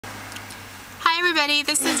everybody,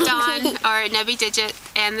 this is Dawn, or Nubby Digit,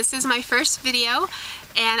 and this is my first video,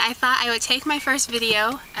 and I thought I would take my first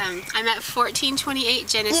video. I'm at 1428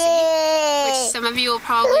 Gennesee, which some of you will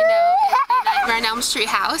probably know is the Elm Street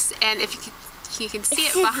house, and if you can see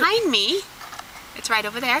it behind me, it's right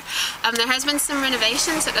over there. There has been some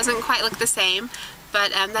renovations, so it doesn't quite look the same,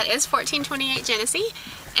 but that is 1428 Gennesee,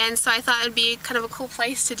 and so I thought it would be kind of a cool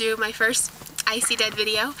place to do my first Icy Dead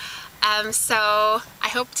video. So I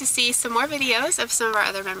hope to see some more videos of some of our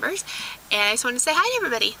other members, and I just wanted to say hi to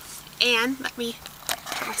everybody, and let me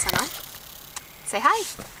put my son on. Say hi.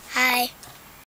 Hi.